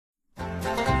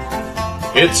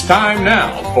It's time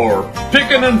now for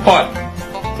Pickin' and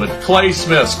Puttin' with Clay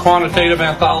Smith's quantitative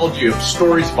anthology of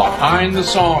stories behind the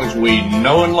songs we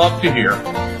know and love to hear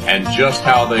and just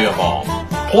how they evolve.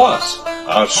 Plus,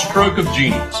 a stroke of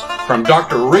genius from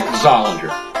Dr. Rick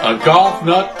Zollinger, a golf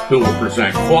nut who will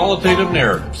present qualitative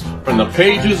narratives from the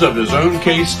pages of his own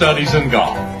case studies in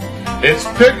golf. It's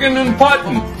Pickin' and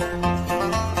Puttin'.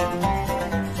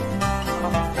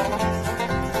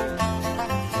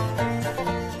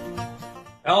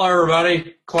 Hello,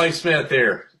 everybody. Clay Smith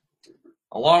here,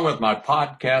 along with my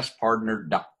podcast partner,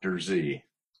 Dr. Z.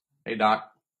 Hey,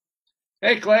 Doc.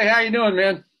 Hey, Clay. How you doing,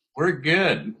 man? We're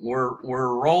good. We're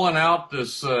rolling out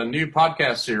this new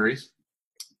podcast series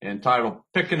entitled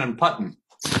Pickin' and Puttin',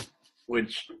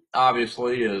 which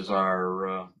obviously is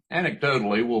our,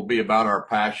 anecdotally, will be about our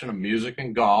passion of music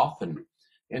and golf. And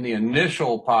in the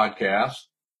initial podcast,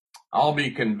 I'll be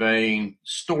conveying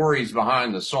stories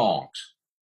behind the songs.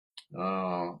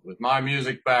 With my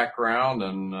music background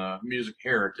and music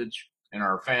heritage in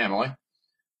our family,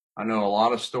 I know a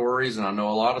lot of stories and I know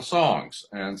a lot of songs.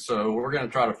 And so we're going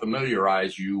to try to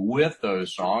familiarize you with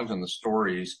those songs and the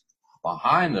stories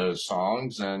behind those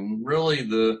songs and really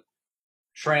the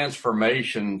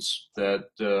transformations that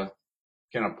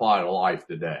can apply to life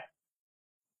today.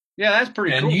 Yeah, that's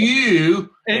pretty cool.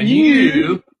 And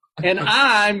you. And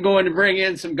I'm going to bring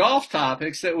in some golf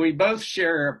topics that we both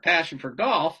share a passion for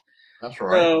golf. That's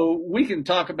right. So we can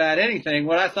talk about anything.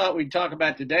 What I thought we'd talk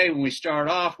about today when we start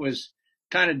off was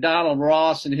kind of Donald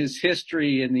Ross and his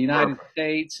history in the United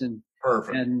States.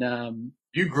 Perfect. And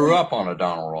you grew up on a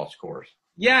Donald Ross course.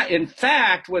 Yeah. In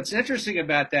fact, what's interesting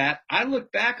about that, I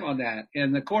look back on that,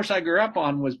 and the course I grew up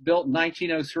on was built in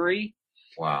 1903.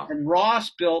 Wow. And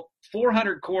Ross built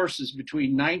 400 courses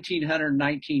between 1900 and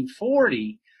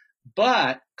 1940.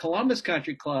 But Columbus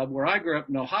Country Club, where I grew up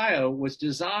in Ohio, was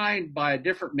designed by a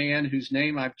different man whose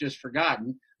name I've just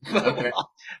forgotten. Okay.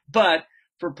 But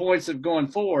for points of going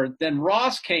forward, then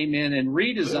Ross came in and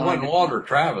redesigned. It wasn't Walter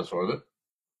Travis, was it?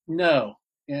 No.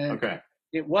 And okay.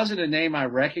 It wasn't a name I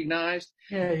recognized.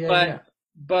 Yeah.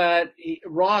 But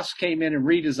Ross came in and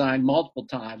redesigned multiple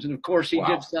times. And, of course,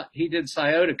 he did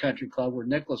Scioto Country Club, where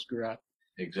Nicklaus grew up.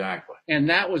 Exactly. And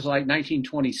that was like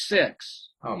 1926.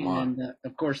 Oh, my. And,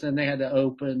 of course, then they had to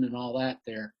open and all that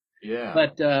there. Yeah.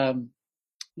 But,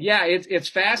 yeah, it's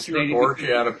fascinating. Of course,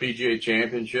 you had a PGA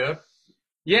championship.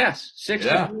 Yes,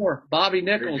 64. Bobby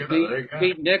Nicholls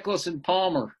beat Nicklaus and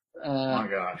Palmer. Oh, my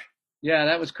gosh. Yeah,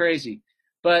 that was crazy.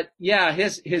 But, yeah,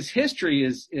 his history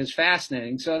is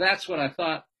fascinating. So that's what I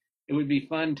thought it would be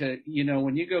fun to,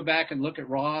 when you go back and look at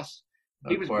Ross,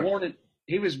 he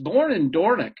was born in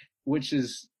Dornoch, which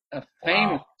is a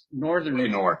famous northern.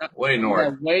 Way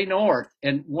north.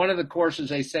 And one of the courses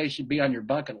they say should be on your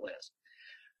bucket list.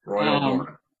 Royal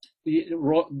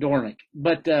Dornoch.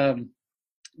 But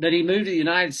he moved to the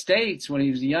United States when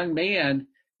he was a young man.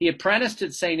 He apprenticed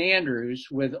at St. Andrews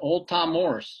with old Tom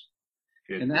Morris.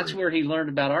 And that's where he learned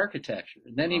about architecture.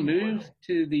 And then he moved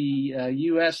to the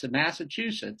U.S. and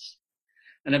Massachusetts.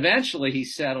 And eventually he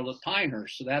settled at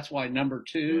Pinehurst. So that's why number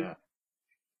 2.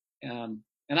 Yeah.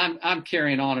 And I'm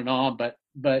carrying on, but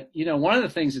one of the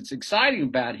things that's exciting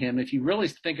about him, if you really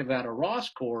think about a Ross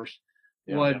course,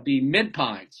 would be Mid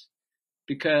Pines,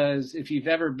 because if you've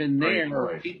ever been there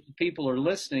or people are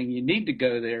listening, you need to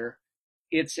go there.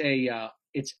 It's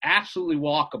absolutely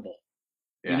walkable.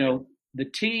 Yeah. The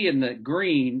tee and the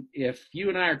green. If you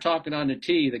and I are talking on the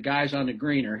tee, the guys on the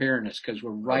green are hearing us because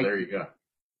we're right. Oh, there you go.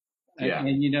 Yeah.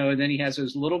 And then he has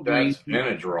those little greens. That's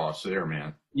vintage Ross there,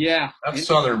 man. Yeah. That's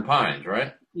Southern Pines,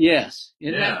 right? Yes.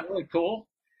 Isn't that really cool?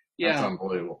 Yeah. That's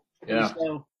unbelievable. Yeah.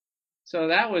 So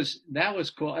that was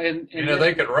cool. And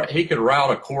he could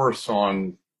route a course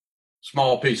on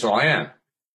small piece of land.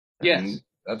 Yes. And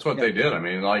that's what they did. I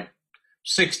mean, like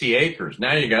 60 acres.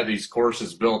 Now you got these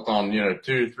courses built on,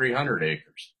 200-300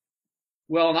 acres.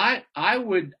 Well, and I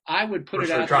would put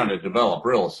it out. They're trying to develop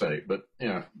real estate, but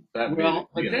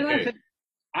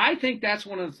I think that's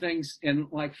one of the things, and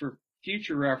like for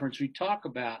future reference, we talk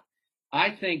about. I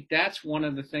think that's one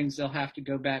of the things they'll have to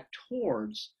go back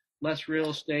towards: less real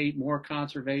estate, more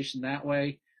conservation that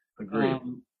way. Agreed.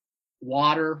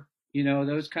 Water,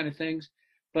 those kind of things.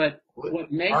 But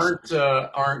what makes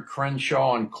aren't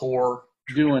Crenshaw and Core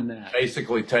doing that?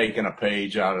 Basically taking a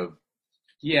page out of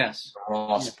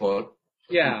Ross book.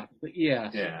 Yeah.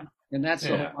 And that's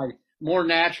like more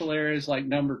natural areas like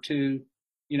number 2.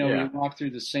 When you walk through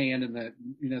the sand and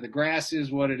the grass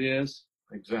is what it is.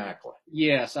 Exactly.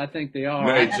 Yes, I think they are.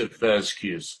 Maids at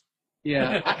Fescues.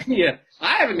 Yeah, yeah.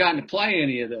 I haven't gotten to play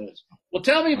any of those. Well,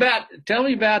 tell me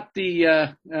about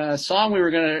the song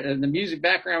the music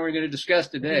background we're gonna discuss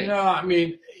today. I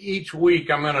mean, each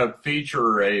week I'm gonna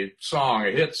feature a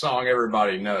hit song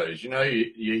everybody knows.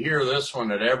 You hear this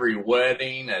one at every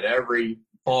wedding, at every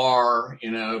bar,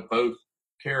 both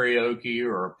karaoke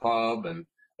or a pub, and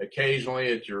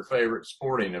occasionally at your favorite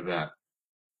sporting event.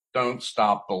 Don't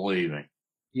Stop Believing.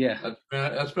 Yeah,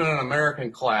 that's been an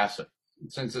American classic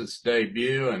since its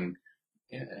debut, and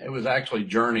it was actually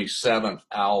Journey's 7th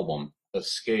album,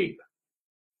 Escape.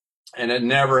 And it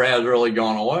never has really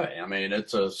gone away. I mean,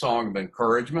 it's a song of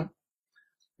encouragement.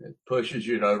 It pushes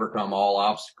you to overcome all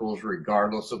obstacles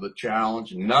regardless of the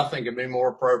challenge. Nothing can be more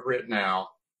appropriate now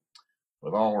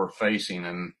with all we're facing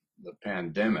in the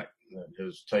pandemic that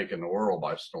has taken the world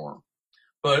by storm.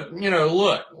 But,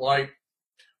 look, like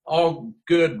all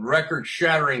good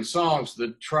record-shattering songs,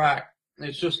 the track,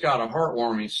 it's just got a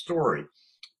heartwarming story.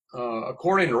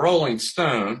 According to Rolling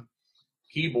Stone,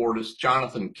 keyboardist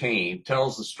Jonathan Cain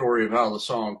tells the story of how the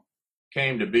song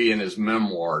came to be in his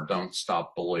memoir, Don't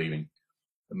Stop Believing,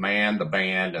 the man, the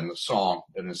band, and the song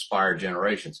that inspired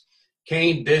generations.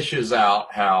 Cain dishes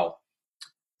out how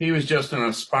he was just an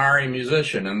aspiring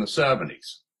musician in the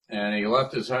 70s, and he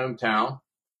left his hometown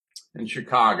in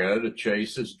Chicago to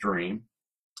chase his dream,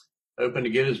 hoping to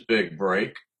get his big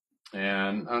break.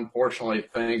 And unfortunately,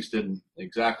 things didn't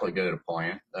exactly go to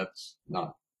plan. That's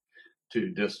not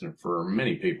too distant for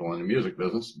many people in the music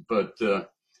business. But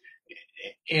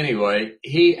anyway,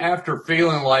 after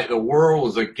feeling like the world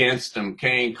was against him,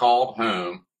 Cain called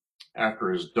home after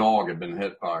his dog had been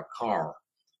hit by a car.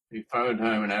 He phoned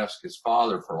home and asked his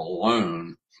father for a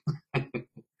loan.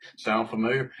 Sound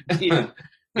familiar? Yeah.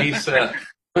 He said,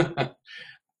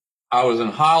 I was in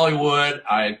Hollywood.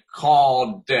 I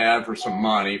called Dad for some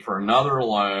money for another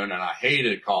loan, and I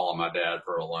hated calling my dad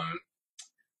for a loan.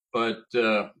 But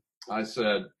I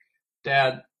said,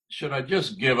 Dad, should I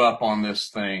just give up on this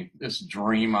thing, this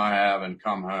dream I have, and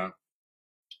come home?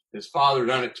 His father's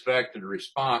unexpected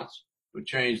response would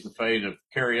change the fate of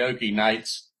karaoke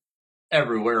nights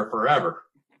everywhere forever.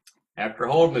 After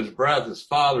holding his breath, his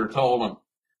father told him,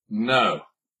 no,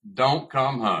 don't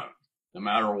come home, no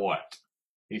matter what.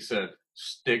 He said,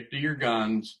 stick to your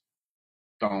guns.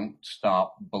 Don't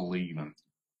stop believing.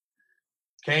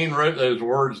 Cain wrote those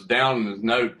words down in his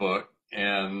notebook,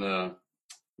 and,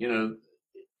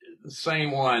 the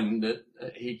same one that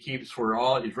he keeps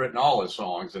he's written all his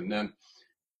songs. And then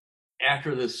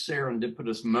after this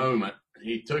serendipitous moment,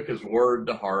 he took his word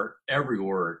to heart, every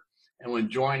word. And when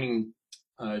joining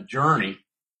Journey,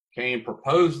 Cain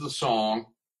proposed the song,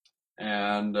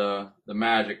 and the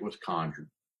magic was conjured.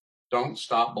 Don't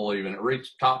Stop Believing. It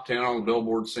reached top 10 on the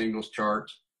Billboard singles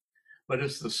charts. But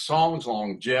it's the song's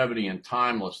longevity and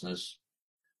timelessness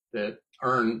that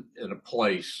earned it a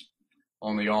place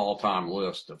on the all-time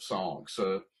list of songs.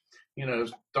 So,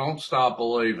 Don't Stop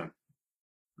Believing.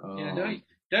 Yeah,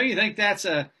 don't you think that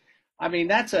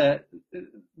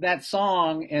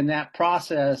song and that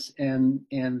process and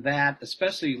that,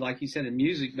 especially like you said in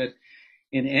music, but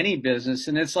in any business,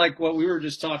 and it's like what we were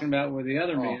just talking about with the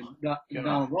other man,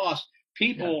 Donald Ross.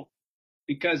 People,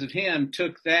 because of him,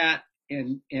 took that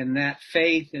and that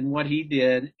faith in what he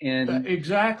did, and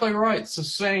exactly right. It's the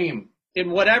same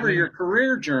in whatever your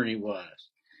career journey was.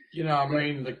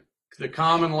 The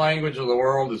common language of the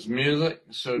world is music,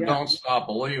 so Don't Stop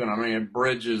Believing. It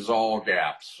bridges all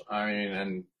gaps.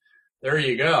 And there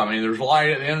you go. There's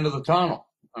light at the end of the tunnel.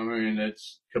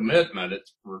 It's commitment.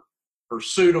 It's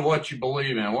pursuit of what you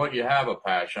believe in, what you have a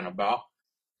passion about,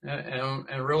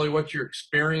 and really what you're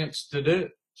experienced to do.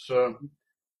 So,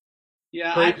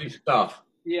 crazy stuff.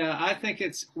 Yeah, I think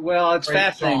it's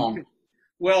fascinating. Song.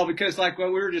 Well, because like what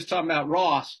we were just talking about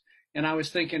Ross, and I was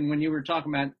thinking when you were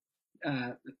talking about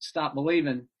Stop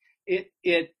Believing,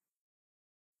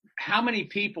 how many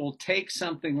people take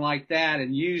something like that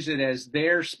and use it as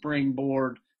their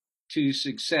springboard to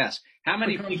success? How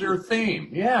many people, your theme?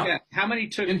 Yeah. How many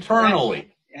took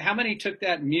internally? How many took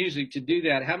that music to do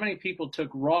that? How many people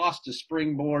took Ross to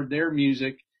springboard their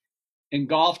music in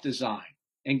golf design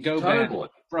and go back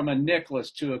from a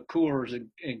Nicklaus to a Coors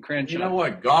and Crenshaw? You know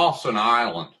what? Golf's an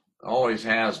island. Always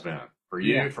has been. For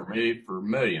you, for me, for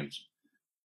millions.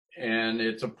 And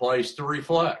it's a place to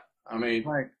reflect.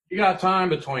 You got time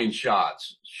between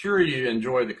shots. Sure, you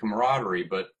enjoy the camaraderie,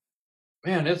 but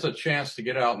man, it's a chance to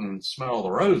get out and smell the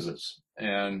roses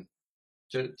and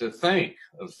to think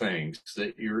of things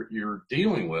that you're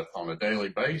dealing with on a daily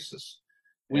basis.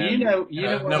 Well,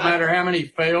 no matter how many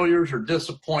failures or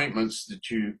disappointments that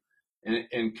you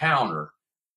encounter,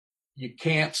 you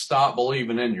can't stop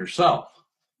believing in yourself.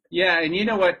 Yeah, and you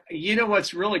know what? You know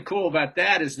what's really cool about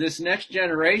that is this next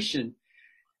generation.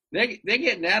 They're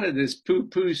getting out of this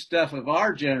poo-poo stuff of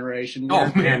our generation.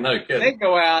 Oh man, no kidding. They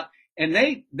go out and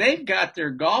they've got their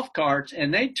golf carts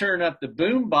and they turn up the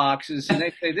boom boxes and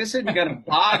they say, "This isn't going to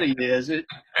bother you, is it?"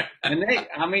 And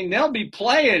they'll be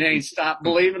playing "Ain't Stop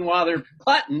Believing" while they're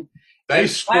putting. They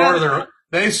score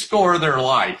their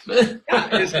life.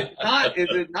 Yeah, is it not? Is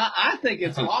it not? I think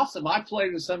it's awesome. I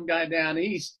played with some guy down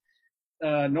east,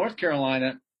 North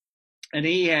Carolina, and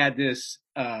he had this.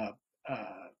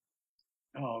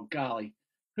 Oh golly,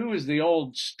 who was the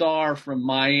old star from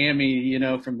Miami?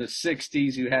 From the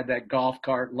 '60s, who had that golf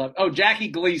cart. Jackie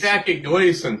Gleason. Jackie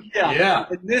Gleason. Yeah.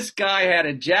 And this guy had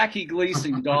a Jackie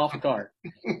Gleason golf cart.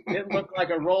 It looked like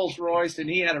a Rolls Royce, and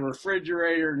he had a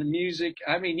refrigerator and the music.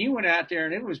 I mean, you went out there,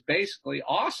 and it was basically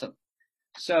awesome.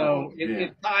 So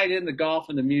it tied in the golf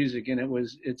and the music, and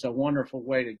it's a wonderful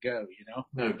way to go.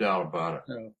 No doubt about it.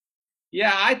 So,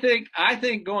 yeah, I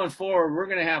think going forward we're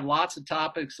going to have lots of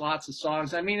topics, lots of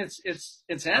songs. I mean, it's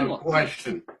endless. No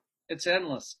question. It's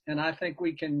endless, and I think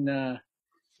we can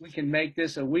make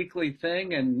this a weekly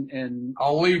thing. And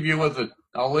I'll leave you with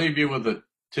a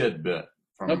tidbit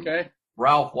from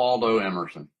Ralph Waldo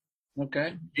Emerson.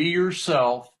 Okay. Be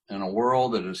yourself in a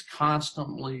world that is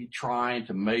constantly trying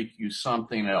to make you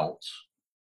something else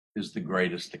is the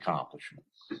greatest accomplishment.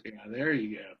 Yeah, there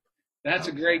you go. That's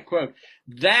a great quote.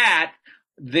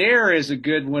 There is a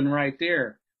good one right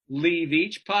there. Leave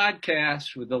each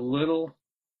podcast with a little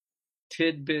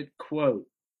tidbit quote.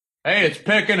 Hey, it's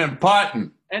picking and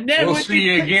putting. And then we'll see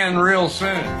you again real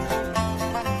soon.